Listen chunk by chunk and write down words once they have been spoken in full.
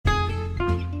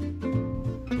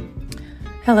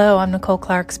Hello, I'm Nicole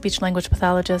Clark, speech-language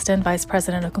pathologist and Vice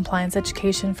President of Compliance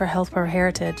Education for HealthPro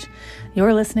Heritage.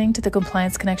 You're listening to the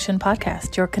Compliance Connection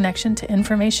podcast, your connection to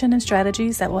information and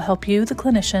strategies that will help you, the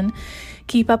clinician,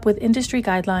 keep up with industry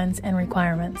guidelines and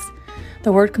requirements.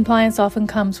 The word compliance often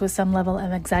comes with some level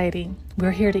of anxiety.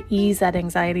 We're here to ease that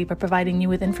anxiety by providing you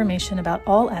with information about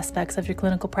all aspects of your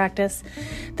clinical practice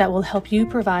that will help you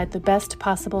provide the best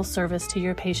possible service to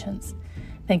your patients.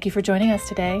 Thank you for joining us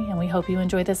today, and we hope you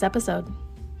enjoy this episode.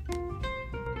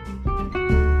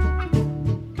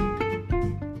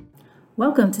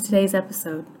 Welcome to today's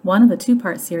episode, one of a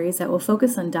two-part series that will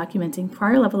focus on documenting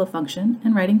prior level of function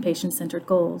and writing patient-centered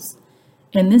goals.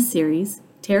 In this series,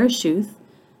 Tara Schuth,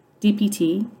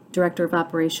 DPT, Director of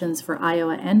Operations for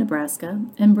Iowa and Nebraska,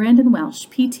 and Brandon Welsh,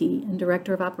 PT and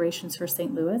Director of Operations for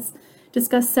St. Louis,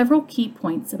 discuss several key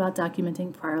points about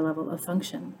documenting prior level of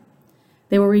function.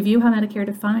 They will review how Medicare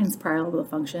defines prior level of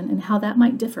function and how that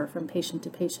might differ from patient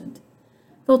to patient.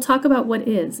 They'll talk about what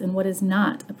is and what is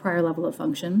not a prior level of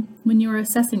function when you are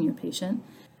assessing your patient,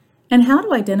 and how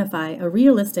to identify a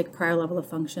realistic prior level of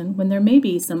function when there may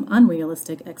be some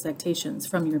unrealistic expectations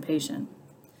from your patient.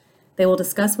 They will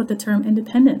discuss what the term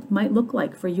independent might look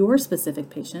like for your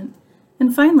specific patient,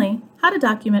 and finally, how to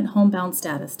document homebound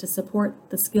status to support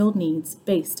the skilled needs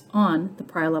based on the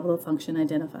prior level of function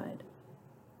identified.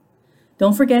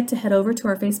 Don't forget to head over to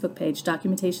our Facebook page,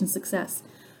 Documentation Success,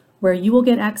 where you will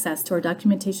get access to our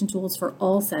documentation tools for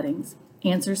all settings,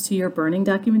 answers to your burning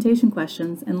documentation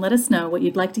questions, and let us know what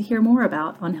you'd like to hear more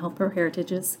about on HealthPro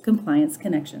Heritage's Compliance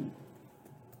Connection.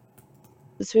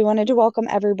 So we wanted to welcome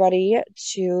everybody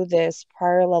to this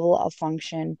prior level of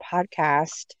function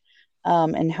podcast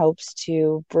in hopes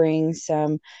to bring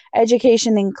some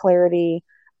education and clarity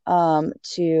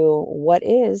to what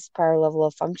is prior level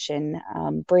of function.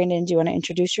 Brandon, do you want to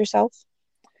introduce yourself?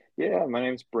 Yeah, my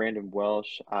name is Brandon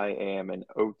Welsh. I am an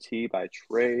OT by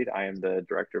trade. I am the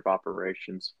Director of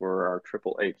Operations for our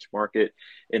Triple H market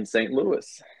in St.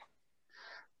 Louis.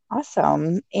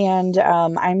 Awesome. And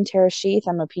I'm Tara Sheath.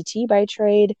 I'm a PT by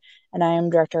trade, and I am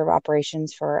Director of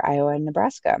Operations for Iowa and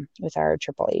Nebraska with our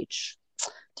Triple H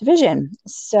division.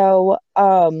 So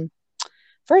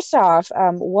first off,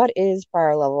 what is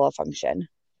prior level of function?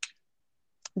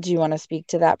 Do you want to speak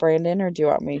to that, Brandon, or do you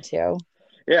want me to?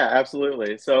 Yeah,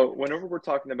 absolutely. So whenever we're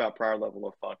talking about prior level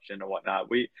of function and whatnot,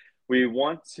 we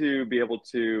want to be able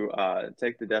to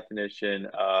take the definition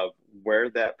of where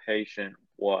that patient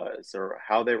was or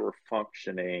how they were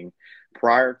functioning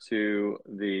prior to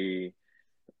the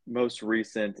most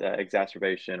recent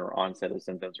exacerbation or onset of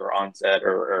symptoms or onset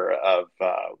or of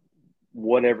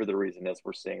whatever the reason is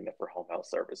we're seeing that for home health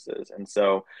services. And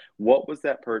so what was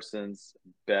that person's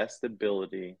best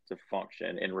ability to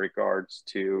function in regards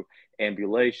to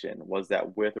ambulation? Was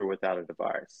that with or without a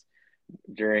device?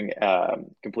 During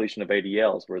completion of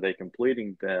ADLs, were they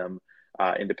completing them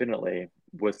independently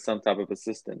with some type of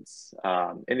assistance,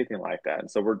 anything like that? And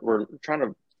so we're trying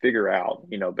to figure out,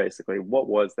 basically what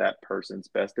was that person's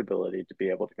best ability to be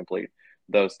able to complete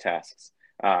those tasks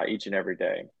each and every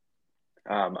day.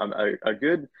 A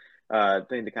good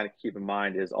thing to kind of keep in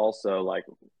mind is also like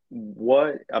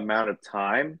what amount of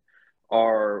time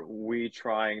are we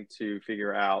trying to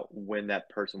figure out when that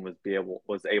person was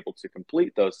able to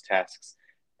complete those tasks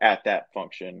at that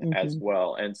function as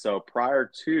well. And so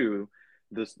prior to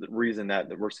this, the reason that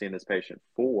we're seeing this patient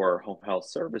for home health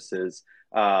services,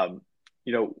 how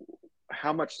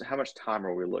much time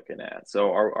are we looking at?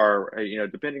 So are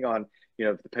depending on,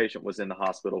 if the patient was in the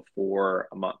hospital for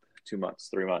a month, 2 months,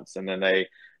 3 months, and then they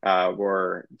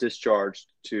were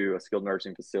discharged to a skilled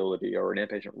nursing facility or an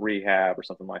inpatient rehab or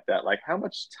something like that. Like, how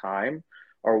much time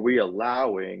are we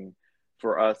allowing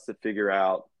for us to figure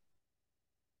out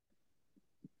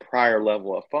prior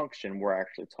level of function we're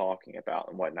actually talking about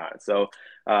and whatnot? So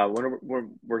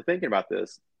when we're thinking about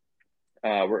this,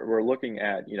 we're looking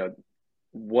at,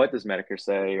 what does Medicare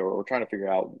say, or we're trying to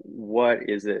figure out what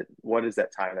is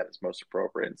that time that is most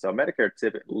appropriate. And so Medicare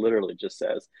literally just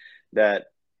says that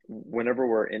whenever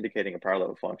we're indicating a prior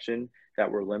level function, that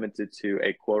we're limited to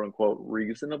a quote unquote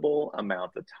reasonable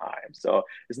amount of time. So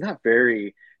it's not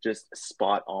very just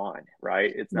spot on,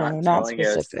 right? It's not telling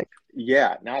specific.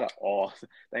 Not at all.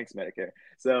 Thanks, Medicare.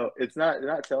 So it's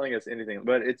not telling us anything,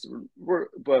 but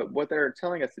but what they're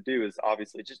telling us to do is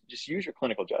obviously just use your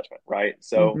clinical judgment, right?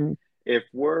 So if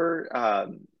we're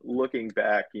looking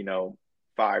back,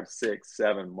 5, 6,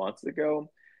 7 months ago,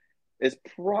 it's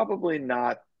probably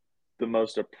not the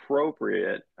most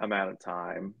appropriate amount of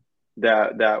time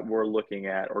that we're looking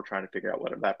at or trying to figure out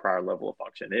what that prior level of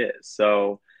function is.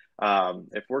 So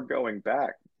if we're going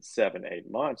back 7,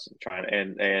 8 months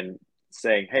and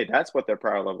saying, hey, that's what their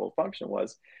prior level of function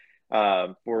was.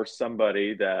 For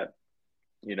somebody that,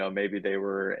 maybe they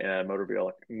were in a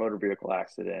motor vehicle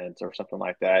accident or something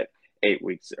like that 8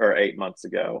 weeks or 8 months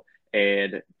ago.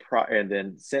 And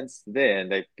then since then,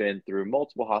 they've been through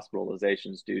multiple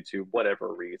hospitalizations due to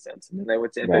whatever reasons. And then they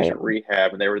went to Right. inpatient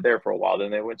rehab and they were there for a while.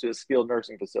 Then they went to a skilled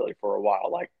nursing facility for a while.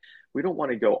 Like, we don't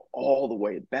want to go all the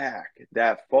way back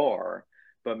that far,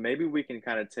 but maybe we can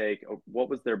kind of take what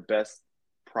was their best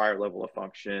prior level of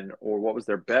function, or what was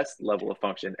their best level of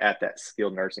function at that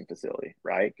skilled nursing facility,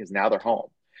 right? Because now they're home.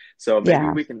 So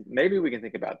Yeah. maybe we can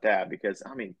think about that, because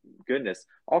I mean, goodness,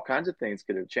 all kinds of things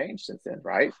could have changed since then,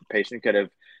 right? The patient could have,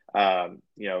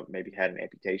 maybe had an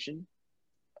amputation,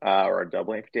 or a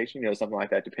double amputation, something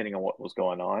like that, depending on what was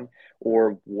going on,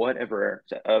 or whatever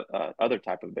other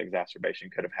type of exacerbation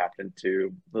could have happened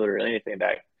to literally anything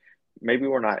that maybe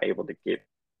we're not able to get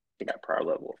to that prior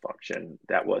level of function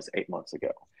that was 8 months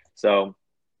ago. So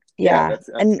yeah, Yeah. that's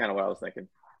kind of what I was thinking.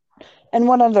 And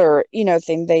one other,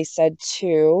 thing they said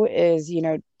too is,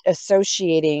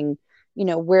 associating,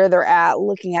 where they're at,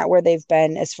 looking at where they've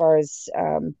been as far as,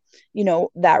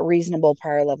 that reasonable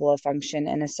prior level of function,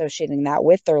 and associating that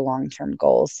with their long-term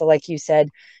goals. So like you said,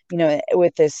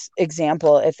 with this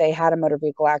example, if they had a motor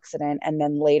vehicle accident and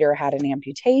then later had an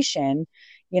amputation,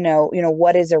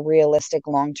 what is a realistic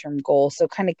long-term goal? So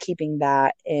kind of keeping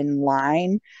that in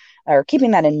line, or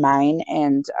keeping that in mind,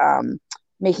 and,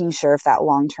 making sure if that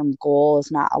long-term goal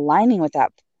is not aligning with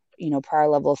that, prior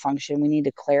level of function, we need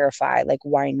to clarify, like,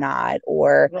 why not?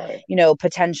 Or, Right.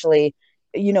 Potentially,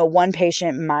 one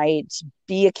patient might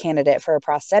be a candidate for a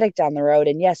prosthetic down the road,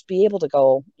 and yes, be able to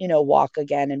go, walk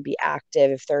again and be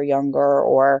active if they're younger,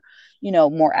 or,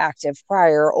 more active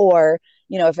prior. Or,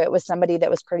 if it was somebody that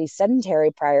was pretty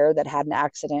sedentary prior, that had an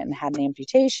accident and had an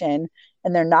amputation,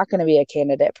 and they're not going to be a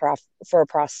candidate for a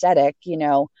prosthetic,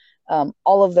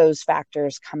 all of those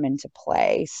factors come into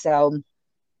play. So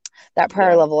that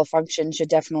prior Yeah. level of function should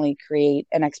definitely create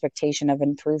an expectation of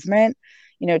improvement,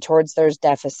 towards those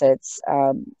deficits,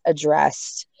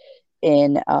 addressed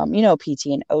in,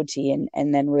 PT and OT,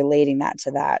 and then relating that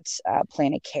to that,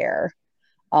 plan of care.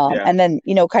 Yeah. And then,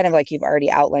 kind of like you've already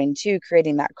outlined too,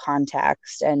 creating that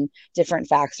context and different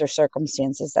facts or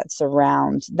circumstances that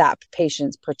surround that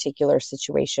patient's particular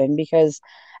situation, because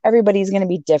everybody's going to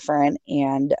be different.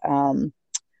 And,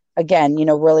 again,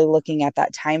 really looking at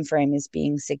that time frame as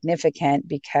being significant,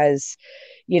 because,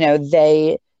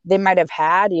 they might have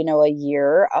had, a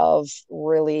year of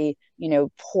really,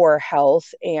 poor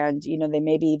health, and,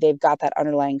 they've got that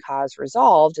underlying cause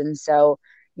resolved. And so,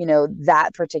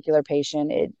 that particular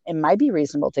patient, it might be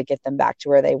reasonable to get them back to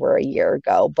where they were a year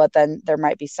ago. But then there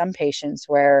might be some patients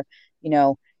where,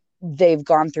 they've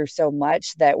gone through so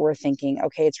much that we're thinking,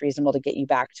 okay, it's reasonable to get you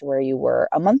back to where you were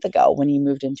a month ago when you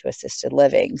moved into assisted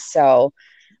living. So,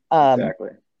 um, Exactly.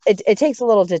 it takes a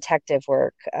little detective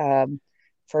work,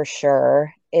 for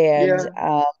sure.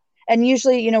 Yeah. And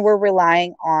usually, we're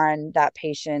relying on that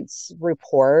patient's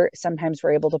report. Sometimes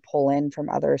we're able to pull in from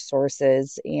other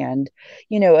sources, and,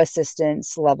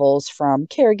 assistance levels from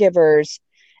caregivers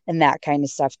and that kind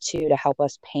of stuff too, to help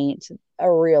us paint a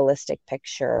realistic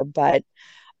picture. But,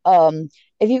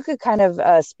 if you could kind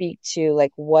of, speak to,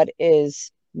 like, what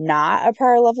is not a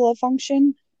prior level of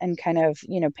function, and kind of,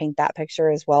 paint that picture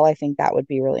as well, I think that would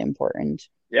be really important.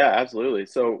 Yeah, absolutely.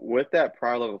 So with that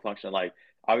prior level function, like,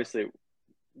 obviously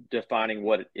defining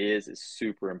what it is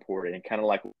super important, and kind of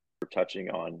like we're touching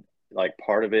on, like,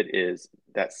 part of it is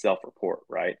that self-report,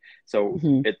 right? So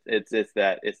Hmm. it's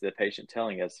the patient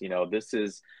telling us, this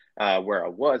is where I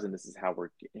was, and this is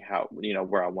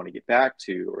where I want to get back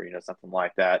to, or something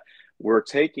like that. We're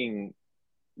taking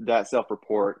that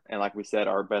self-report, and like we said,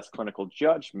 our best clinical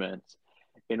judgment,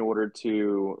 in order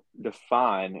to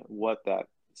define what that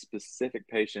specific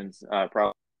patient's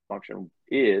problem function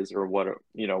is, or what it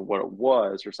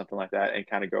was, or something like that, and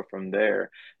kind of go from there.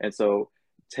 And so,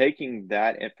 taking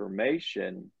that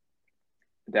information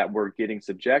that we're getting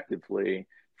subjectively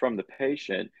from the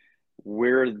patient,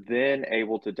 we're then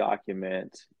able to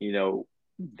document,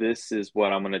 this is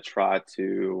what I'm going to try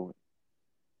to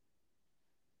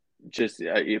just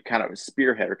kind of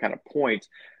spearhead, or kind of point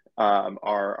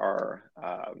our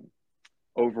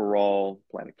overall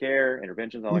plan of care,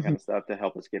 interventions, all that Hmm. kind of stuff, to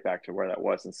help us get back to where that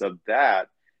was. And so that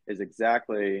is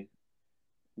exactly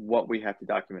what we have to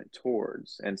document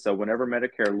towards. And so whenever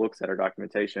Medicare looks at our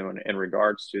documentation in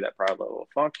regards to that prior level of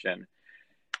function,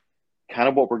 kind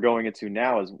of what we're going into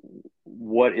now is,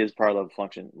 what is prior level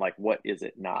function, like, what is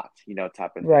it not,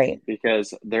 type of thing, Right.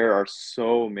 because there are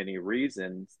so many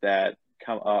reasons that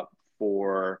come up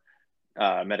for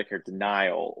Medicare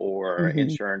denial or Hmm.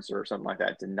 insurance or something like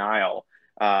that denial,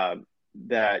 uh,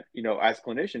 that, as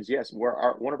clinicians, yes,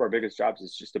 one of our biggest jobs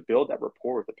is just to build that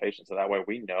rapport with the patient. So that way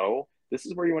we know this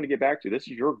is where you want to get back to. This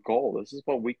is your goal. This is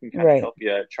what we can kind of Right. help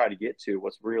you try to get to,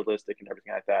 what's realistic and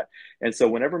everything like that. And so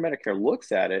whenever Medicare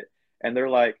looks at it and they're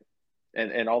like,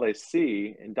 and all they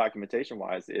see in documentation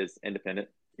wise is independent,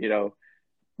 you know,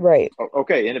 Right.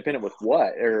 okay, independent with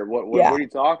what? Or Yeah. what are you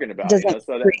talking about? Doesn't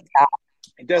So that create that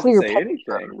it doesn't clear say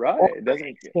picture anything, or right? It doesn't,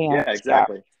 expand. yeah, Yeah.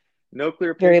 exactly. No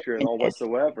clear Very picture at all limited.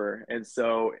 whatsoever. And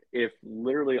so if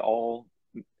literally all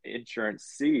insurance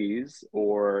sees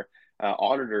or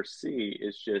auditor see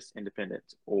is just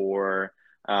independent, or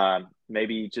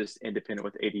maybe just independent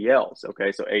with ADLs.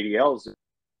 Okay, so ADLs,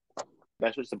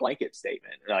 that's just a blanket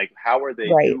statement. Like, how are they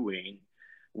Right. doing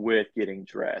with getting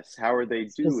dressed? How are they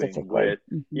doing Specifically. with,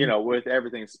 Hmm. with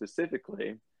everything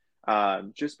specifically?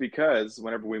 Just because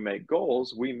whenever we make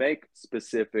goals, we make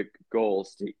specific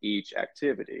goals to each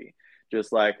activity,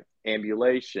 just like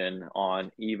ambulation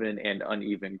on even and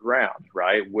uneven ground,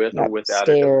 right? With or Yep. without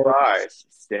a Stairs. device,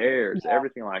 stairs, Yeah.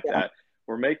 everything like Yeah. that.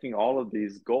 We're making all of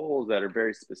these goals that are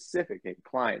very specific and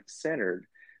client centered.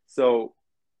 So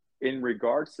in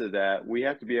regards to that, we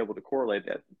have to be able to correlate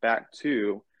that back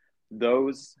to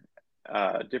those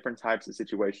different types of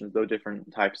situations, those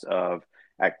different types of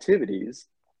activities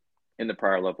in the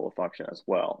prior level of function as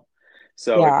well.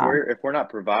 So if Yeah. we're not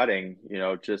providing,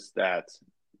 just that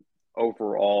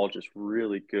overall, just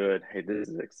really good, hey, this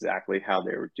is exactly how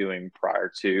they were doing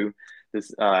prior to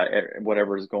this,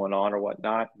 whatever is going on or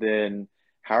whatnot, then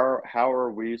how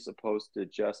are we supposed to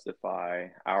justify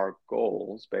our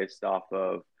goals based off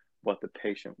of what the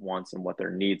patient wants and what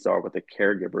their needs are, what the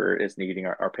caregiver is needing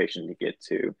our patient to get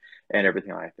to, and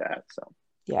everything like that. So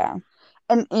Yeah.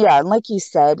 And yeah, and like you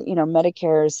said,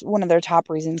 Medicare's one of their top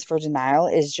reasons for denial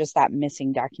is just that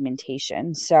missing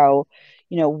documentation. So,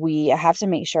 we have to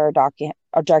make sure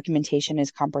our documentation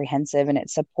is comprehensive and it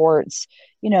supports,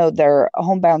 their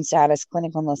homebound status,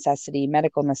 clinical necessity,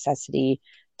 medical necessity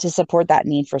to support that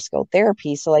need for skilled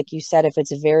therapy. So, like you said, if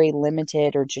it's very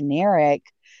limited or generic,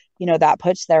 that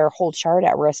puts their whole chart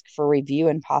at risk for review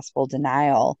and possible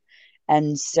denial.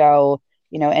 And so,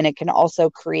 and it can also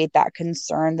create that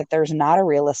concern that there's not a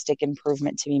realistic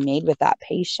improvement to be made with that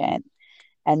patient.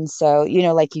 And so,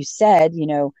 like you said,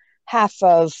 half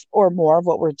of or more of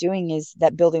what we're doing is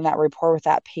that building that rapport with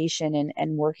that patient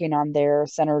and working on their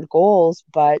centered goals.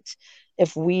 But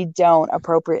if we don't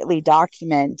appropriately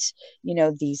document,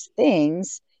 these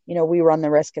things, we run the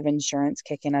risk of insurance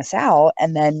kicking us out.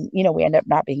 And then, we end up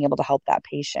not being able to help that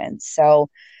patient. So,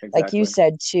 like you exactly.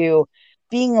 said, too,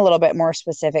 being a little bit more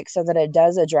specific so that it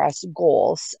does address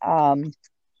goals.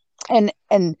 And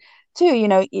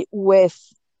too, with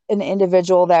an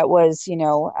individual that was,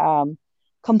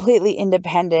 completely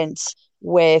independent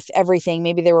with everything.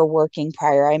 Maybe they were working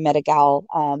prior. I met a gal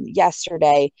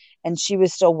yesterday, and she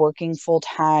was still working full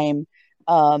time.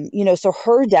 So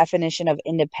her definition of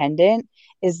independent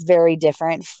is very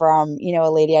different from,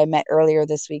 a lady I met earlier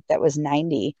this week that was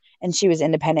 90, and she was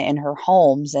independent in her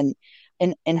homes and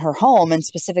in her home. And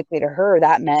specifically to her,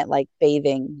 that meant like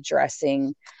bathing,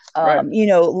 dressing, Right.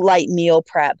 light meal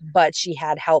prep, but she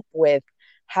had help with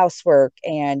housework,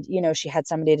 and, she had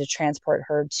somebody to transport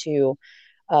her to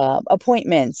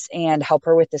appointments and help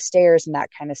her with the stairs and that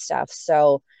kind of stuff.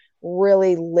 So,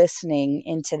 really listening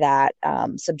into that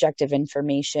subjective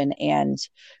information and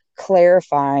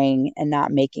clarifying and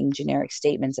not making generic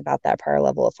statements about that prior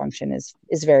level of function is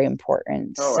very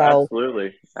important. Oh, So,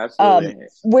 absolutely. Absolutely.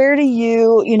 where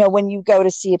do when you go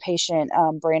to see a patient,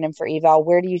 Brandon, for eval,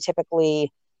 where do you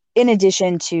typically, in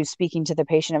addition to speaking to the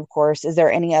patient, of course, is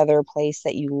there any other place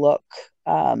that you look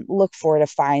for to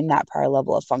find that prior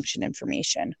level of function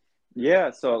information?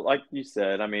 Yeah, so like you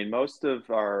said, I mean, most of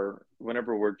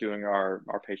whenever we're doing our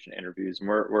patient interviews and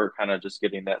we're kind of just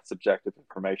getting that subjective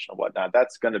information and whatnot,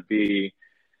 that's going to be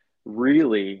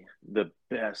really the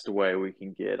best way we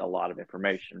can get a lot of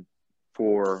information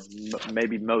for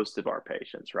maybe most of our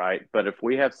patients, right? But if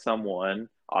we have someone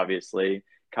obviously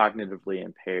cognitively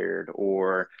impaired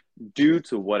or due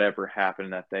to whatever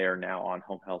happened that they are now on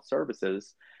home health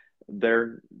services,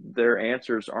 their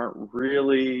answers aren't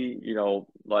really,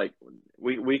 like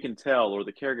we can tell, or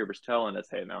the caregiver's telling us,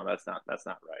 hey, no, that's not right,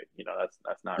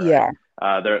 that's not right. Yeah,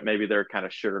 They're kind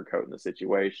of sugarcoating the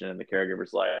situation, and the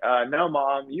caregiver's like, no,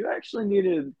 mom, you actually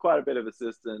needed quite a bit of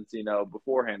assistance,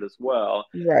 beforehand as well,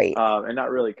 right. and not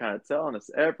really kind of telling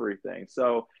us everything.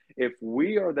 So if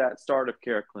we are that start of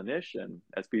care clinician,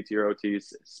 as PT or OT,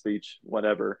 speech,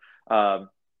 whatever,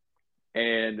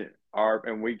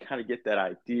 and we kind of get that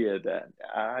idea that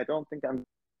I don't think I'm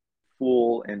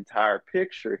full entire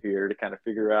picture here to kind of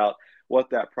figure out what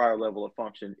that prior level of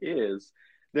function is,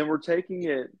 then we're taking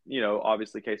it,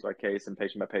 obviously case by case and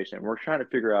patient by patient. And we're trying to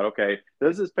figure out, okay,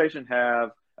 does this patient have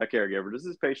a caregiver? Does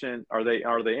this patient, are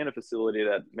they in a facility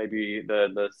that maybe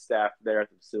the staff there at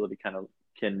the facility kind of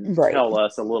can tell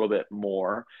us a little bit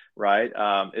more, right?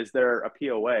 Is there a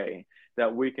POA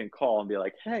that we can call and be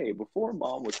like, hey, before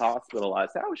mom was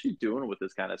hospitalized, how is she doing with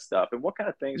this kind of stuff? And what kind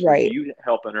of things were you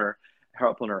helping her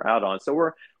out on? So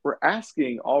we're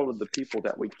asking all of the people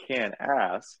that we can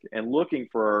ask and looking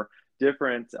for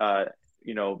different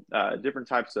different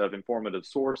types of informative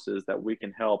sources that we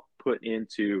can help put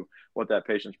into what that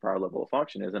patient's prior level of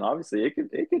function is. And obviously it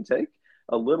can take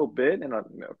a little bit and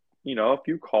a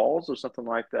few calls or something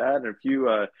like that, and a few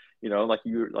like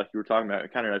you were talking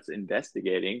about, kind of that's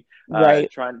investigating,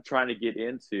 trying to get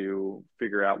into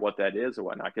figure out what that is or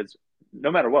whatnot, because no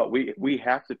matter what, we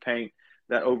have to paint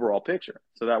that overall picture,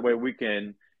 so that way we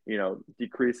can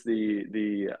decrease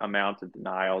the amount of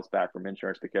denials back from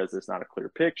insurance because it's not a clear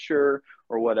picture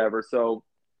or whatever. So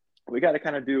we got to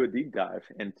kind of do a deep dive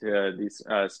into these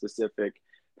specific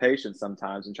patients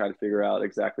sometimes and try to figure out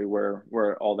exactly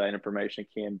where all that information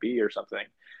can be or something.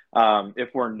 If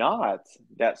we're not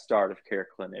that start of care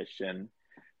clinician,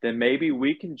 then maybe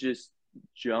we can just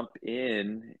jump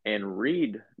in and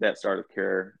read that start of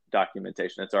care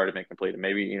documentation that's already been completed.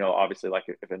 Maybe, obviously, like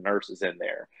if a nurse is in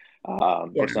there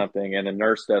or something, and the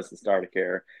nurse does the start of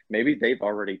care, maybe they've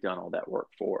already done all that work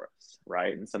for us,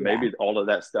 right? And so maybe all of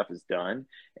that stuff is done.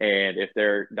 And if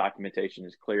their documentation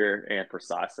is clear and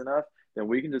precise enough, then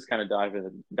we can just kind of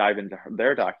dive into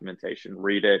their documentation,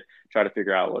 read it, try to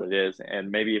figure out what it is. And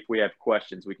maybe if we have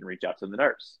questions, we can reach out to the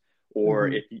nurse. Or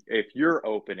if you're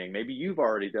opening, maybe you've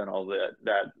already done all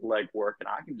that legwork, and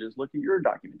I can just look at your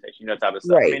documentation, type of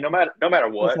stuff. Right. I mean, no matter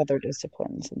what, with other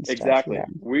disciplines and stuff. Exactly.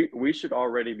 Yeah. We should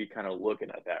already be kind of looking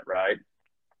at that, right?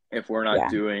 If we're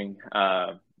not doing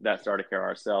that start of care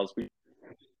ourselves, we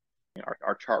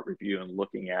our chart review and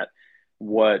looking at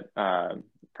what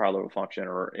prior level function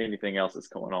or anything else that's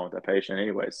going on with that patient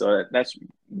anyway. So that's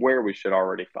where we should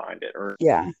already find it.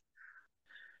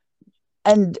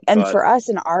 And for us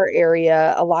in our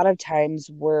area, a lot of times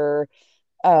we're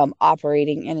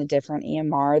operating in a different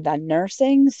EMR than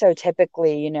nursing. So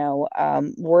typically,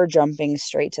 we're jumping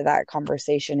straight to that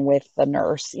conversation with the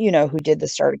nurse, who did the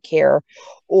start of care.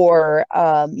 Or,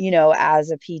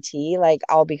 as a PT, like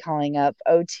I'll be calling up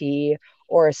OT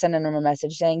or sending them a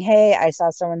message saying, hey, I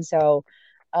saw so-and-so,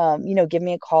 give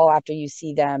me a call after you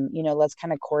see them, let's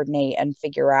kind of coordinate and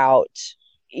figure out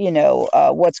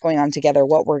what's going on together,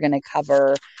 what we're going to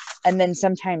cover. And then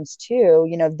sometimes too,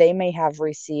 they may have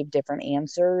received different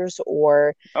answers,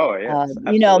 or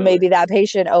maybe that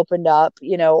patient opened up,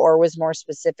 or was more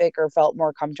specific or felt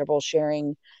more comfortable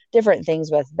sharing different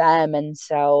things with them. And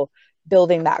so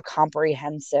building that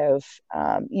comprehensive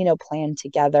plan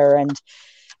together,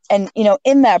 and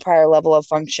in that prior level of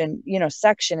function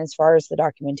section, as far as the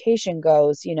documentation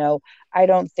goes, I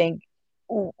don't think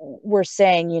we're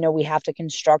saying, we have to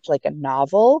construct like a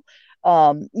novel,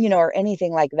 or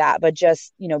anything like that, but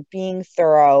just, being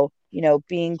thorough,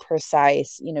 being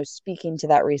precise, speaking to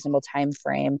that reasonable time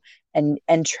frame,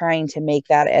 and trying to make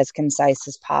that as concise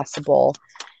as possible.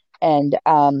 And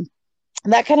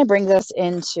that kind of brings us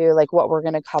into like what we're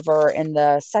going to cover in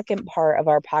the second part of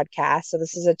our podcast. So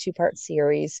this is a 2-part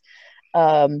series.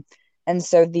 And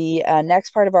so the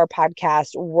next part of our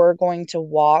podcast, we're going to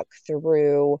walk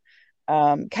through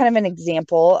kind of an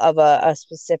example of a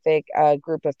specific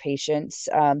group of patients,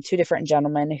 2 different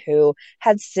gentlemen who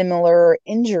had similar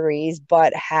injuries,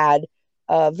 but had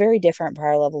very different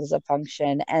prior levels of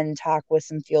function, and talk with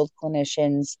some field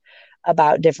clinicians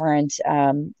about different,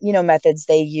 methods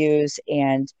they use,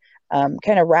 and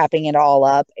kind of wrapping it all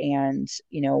up, and,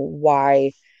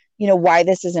 why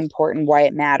this is important, why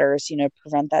it matters,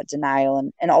 prevent that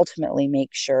denial, and ultimately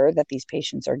make sure that these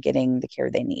patients are getting the care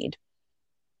they need.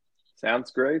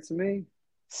 Sounds great to me.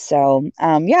 So,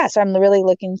 so I'm really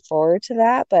looking forward to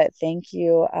that. But thank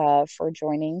you for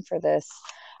joining for this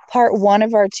part 1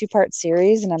 of our 2-part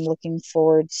series. And I'm looking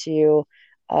forward to,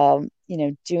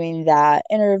 doing that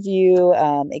interview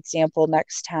example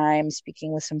next time,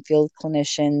 speaking with some field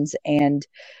clinicians, and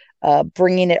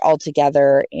bringing it all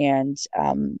together, and,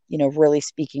 really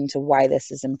speaking to why this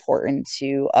is important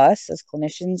to us as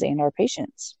clinicians and our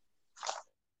patients.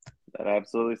 That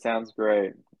absolutely sounds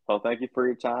great. Well, thank you for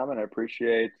your time, and I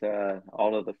appreciate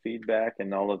all of the feedback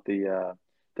and all of the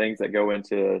things that go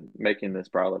into making this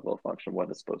prior level of function what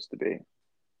it's supposed to be.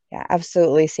 Yeah,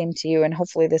 absolutely. Same to you. And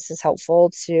hopefully this is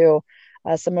helpful to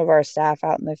some of our staff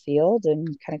out in the field, and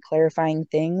kind of clarifying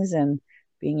things, and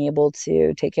being able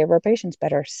to take care of our patients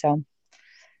better. So,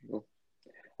 all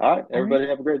right, everybody,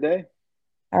 have a great day.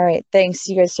 All right. Thanks.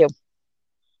 You guys too.